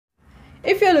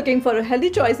If you're looking for a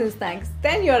healthy choice in snacks,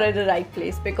 then you're at the right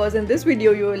place because in this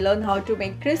video you will learn how to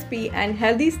make crispy and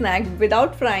healthy snack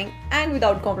without frying and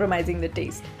without compromising the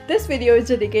taste. This video is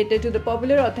dedicated to the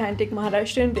popular authentic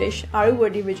Maharashtrian dish Alu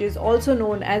Wadi, which is also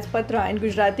known as Patra in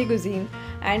Gujarati cuisine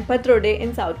and Pathrode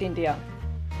in South India.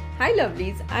 Hi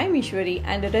lovelies, I'm Ishwari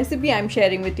and the recipe I'm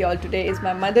sharing with you all today is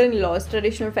my mother-in-law's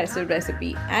traditional festive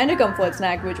recipe and a comfort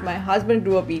snack which my husband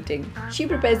grew up eating. She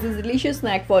prepares this delicious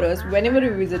snack for us whenever we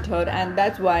visit her, and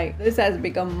that's why this has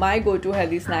become my go-to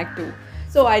healthy snack too.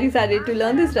 So I decided to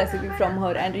learn this recipe from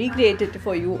her and recreate it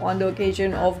for you on the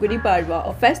occasion of Gudi Padwa,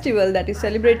 a festival that is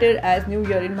celebrated as New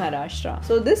Year in Maharashtra.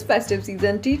 So this festive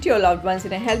season, treat your loved ones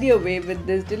in a healthier way with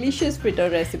this delicious fritter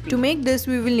recipe. To make this,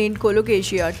 we will need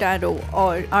Colocasia, Taro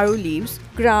or Aru leaves,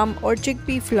 Garam or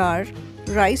chickpea flour,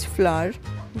 rice flour,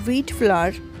 wheat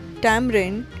flour,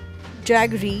 Tamarind,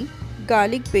 Jaggery,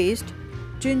 garlic paste,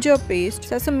 ginger paste,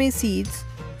 sesame seeds,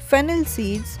 Fennel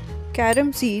seeds,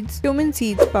 Carom seeds, Cumin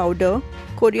seeds powder,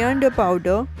 Coriander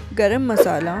powder, Garam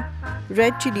masala,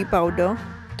 red chili powder,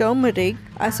 turmeric,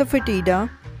 asafoetida,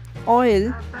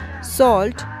 oil,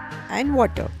 salt and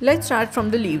water. Let's start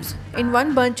from the leaves. In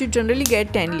one bunch you generally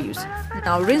get 10 leaves.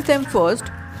 Now rinse them first.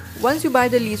 Once you buy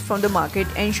the leaves from the market,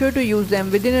 ensure to use them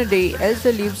within a day, else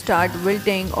the leaves start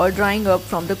wilting or drying up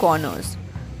from the corners.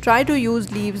 Try to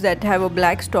use leaves that have a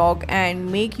black stalk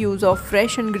and make use of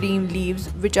fresh and green leaves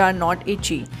which are not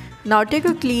itchy. Now take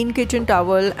a clean kitchen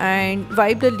towel and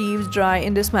wipe the leaves dry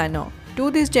in this manner. Do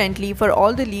this gently for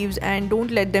all the leaves and don't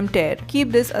let them tear.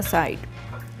 Keep this aside.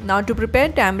 Now to prepare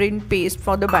tamarind paste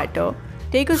for the batter,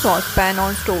 take a saucepan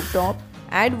on stove top,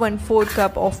 add 1/4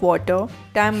 cup of water,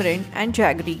 tamarind and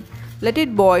jaggery. Let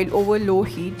it boil over low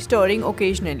heat, stirring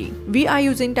occasionally. We are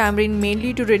using tamarind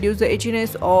mainly to reduce the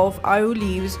itchiness of aru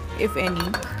leaves if any,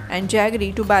 and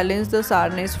jaggery to balance the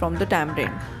sourness from the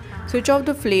tamarind. Switch off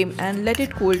the flame and let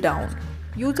it cool down.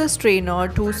 Use a strainer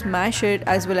to smash it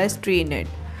as well as strain it.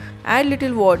 Add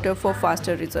little water for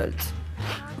faster results.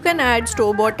 You can add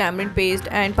store-bought tamarind paste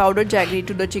and powdered jaggery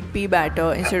to the chickpea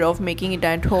batter instead of making it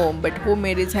at home, but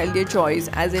homemade is healthier choice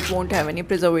as it won't have any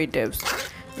preservatives.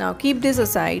 Now keep this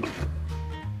aside.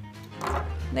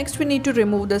 Next we need to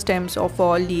remove the stems of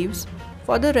all leaves.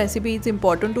 For the recipe it's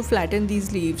important to flatten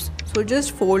these leaves, so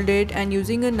just fold it and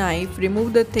using a knife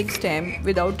remove the thick stem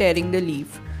without tearing the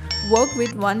leaf. Work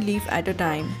with one leaf at a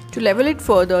time. To level it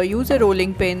further, use a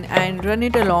rolling pin and run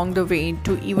it along the way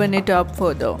to even it up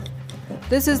further.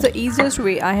 This is the easiest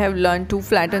way I have learned to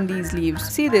flatten these leaves.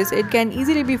 See this, it can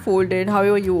easily be folded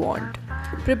however you want.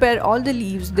 Prepare all the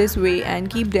leaves this way and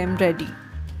keep them ready.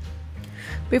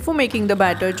 Before making the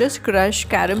batter, just crush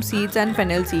carom seeds and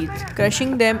fennel seeds.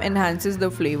 Crushing them enhances the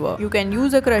flavor. You can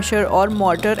use a crusher or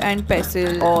mortar and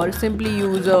pestle or simply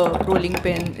use a rolling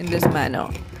pin in this manner.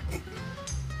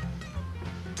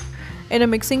 In a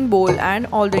mixing bowl, add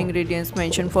all the ingredients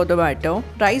mentioned for the batter.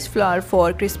 Rice flour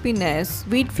for crispiness,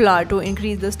 wheat flour to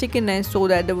increase the stickiness so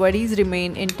that the wadis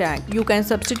remain intact. You can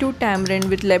substitute tamarind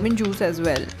with lemon juice as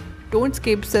well. Don't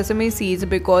skip sesame seeds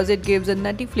because it gives a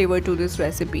nutty flavor to this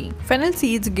recipe. Fennel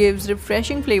seeds gives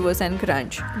refreshing flavors and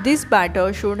crunch. This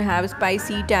batter should have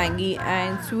spicy, tangy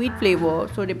and sweet flavor,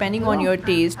 so depending on your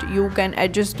taste, you can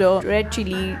adjust the red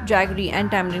chili, jaggery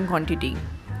and tamarind quantity.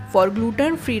 For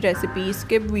gluten-free recipes,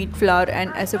 skip wheat flour and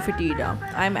asafoetida.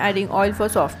 I am adding oil for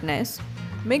softness.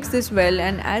 Mix this well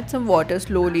and add some water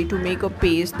slowly to make a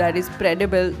paste that is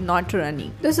spreadable, not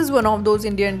runny. This is one of those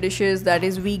Indian dishes that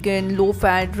is vegan, low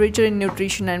fat, richer in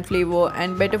nutrition and flavor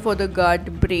and better for the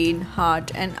gut, brain,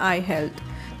 heart and eye health.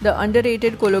 The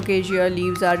underrated Colocasia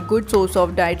leaves are good source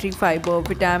of dietary fiber,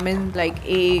 vitamins like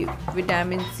A,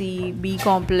 vitamin C, B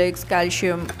complex,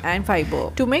 calcium and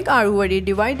fiber. To make Alu Wadi,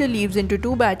 divide the leaves into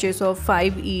 2 batches of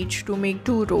 5 each to make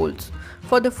 2 rolls.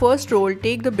 For the first roll,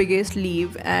 take the biggest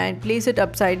leaf and place it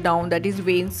upside down, that is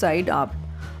vein side up.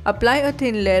 Apply a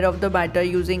thin layer of the batter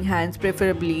using hands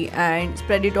preferably and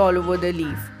spread it all over the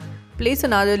leaf. Place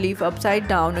another leaf upside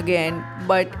down again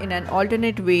but in an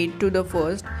alternate way to the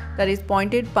first, that is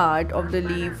pointed part of the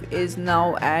leaf is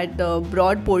now at the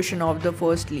broad portion of the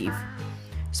first leaf.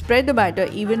 Spread the batter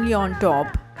evenly on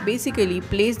top. Basically,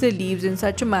 place the leaves in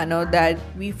such a manner that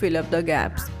we fill up the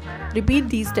gaps. Repeat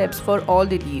these steps for all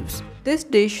the leaves. This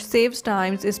dish saves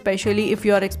times, especially if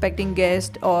you are expecting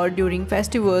guests or during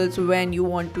festivals when you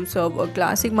want to serve a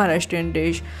classic Maharashtrian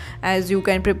dish, as you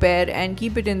can prepare and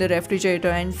keep it in the refrigerator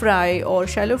and fry or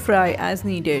shallow fry as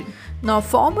needed. Now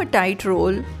form a tight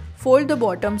roll, fold the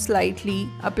bottom slightly,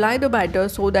 apply the batter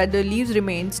so that the leaves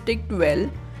remain sticked well.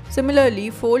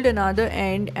 Similarly, fold another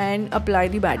end and apply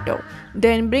the batter.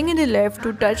 Then bring in the left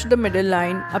to touch the middle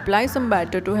line, apply some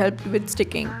batter to help with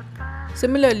sticking.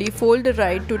 Similarly, fold the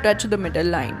right to touch the middle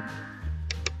line.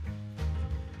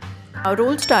 Now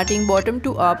roll starting bottom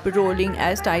to up, rolling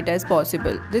as tight as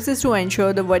possible. This is to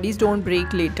ensure the wadis don't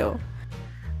break later.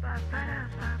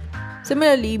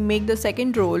 Similarly, make the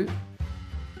second roll.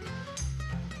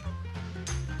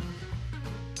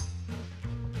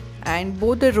 And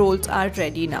both the rolls are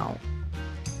ready now.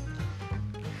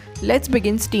 Let's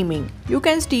begin steaming. You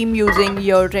can steam using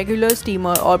your regular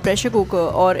steamer or pressure cooker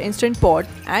or instant pot.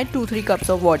 Add 2-3 cups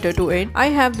of water to it. I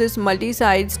have this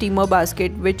multi-side steamer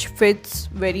basket which fits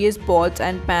various pots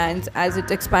and pans as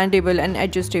it's expandable and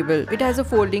adjustable. It has a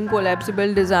folding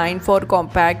collapsible design for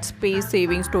compact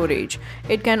space-saving storage.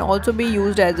 It can also be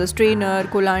used as a strainer,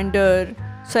 colander,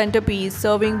 centerpiece,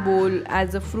 serving bowl,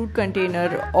 as a fruit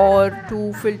container, or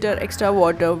to filter extra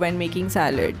water when making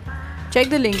salad. Check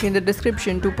the link in the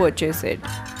description to purchase it.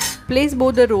 Place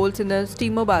both the rolls in the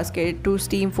steamer basket to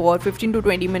steam for 15 to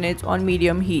 20 minutes on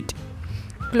medium heat.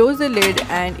 Close the lid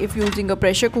and if using a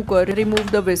pressure cooker,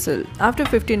 remove the whistle. After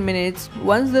 15 minutes,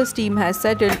 once the steam has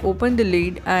settled, open the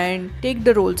lid and take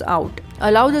the rolls out.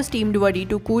 Allow the steamed wadi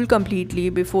to cool completely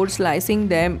before slicing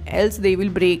them, else they will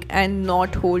break and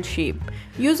not hold shape.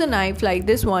 Use a knife like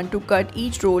this one to cut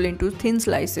each roll into thin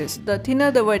slices. The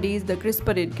thinner the wadis, the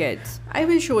crisper it gets. I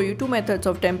will show you two methods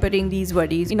of tempering these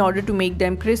wadis in order to make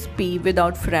them crispy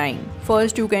without frying.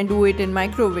 First, you can do it in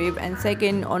microwave, and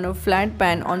second on a flat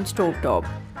pan on stove top.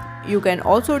 You can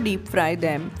also deep fry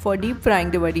them. For deep frying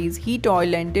the wadis, heat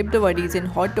oil and dip the wadis in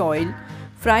hot oil.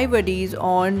 Fry wadis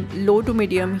on low to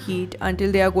medium heat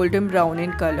until they are golden brown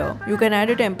in color. You can add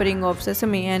a tempering of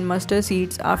sesame and mustard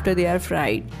seeds after they are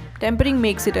fried. Tempering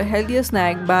makes it a healthier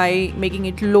snack by making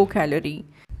it low calorie.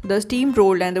 The steamed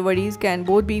roll and the wadis can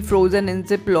both be frozen in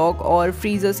Ziploc or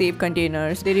freezer safe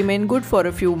containers. They remain good for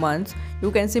a few months. You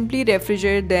can simply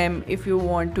refrigerate them if you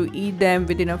want to eat them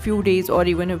within a few days or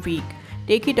even a week.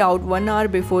 Take it out 1 hour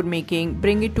before making,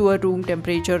 bring it to a room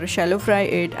temperature, shallow fry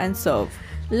it and serve.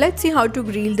 Let's see how to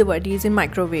grill the wadis in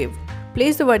microwave.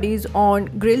 Place the wadis on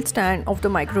grill stand of the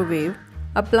microwave.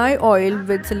 Apply oil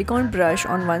with silicone brush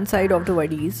on one side of the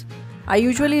wadis. I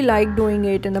usually like doing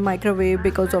it in the microwave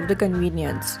because of the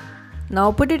convenience. Now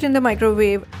put it in the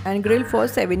microwave and grill for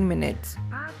 7 minutes.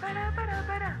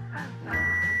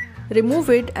 Remove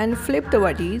it and flip the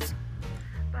wadis.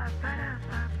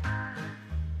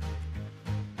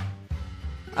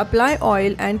 Apply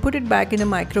oil and put it back in the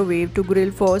microwave to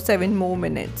grill for 7 more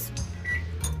minutes.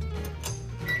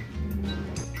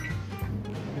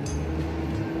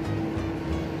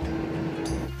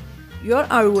 Your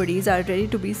Alu Wadis are ready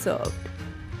to be served.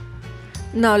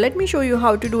 Now let me show you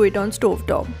how to do it on stove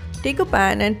top. Take a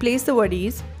pan and place the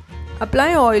wadis.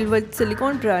 Apply oil with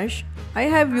silicone brush. I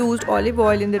have used olive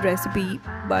oil in the recipe,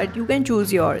 but you can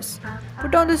choose yours.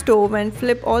 Put on the stove and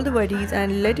flip all the wadis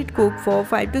and let it cook for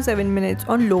 5 to 7 minutes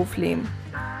on low flame.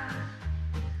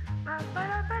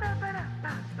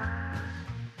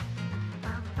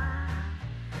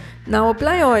 Now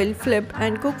apply oil, flip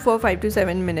and cook for 5 to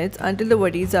 7 minutes until the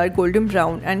wadis are golden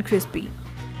brown and crispy.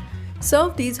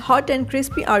 Serve these hot and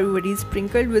crispy Alu Wadis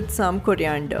sprinkled with some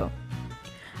coriander.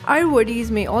 Alu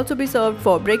Wadis may also be served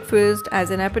for breakfast,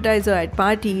 as an appetizer at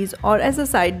parties, or as a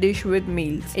side dish with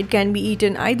meals. It can be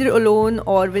eaten either alone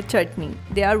or with chutney.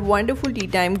 They are wonderful tea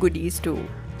time goodies too.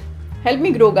 Help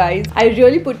me grow, guys. I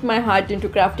really put my heart into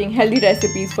crafting healthy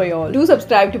recipes for y'all. Do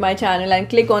subscribe to my channel and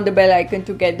click on the bell icon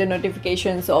to get the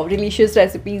notifications of delicious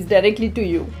recipes directly to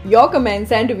you. Your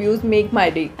comments and reviews make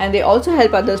my day, and they also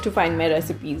help others to find my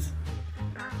recipes.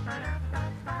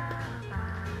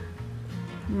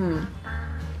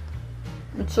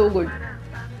 It's so good.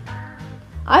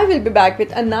 I will be back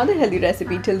with another healthy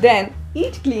recipe. Till then,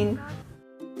 eat clean.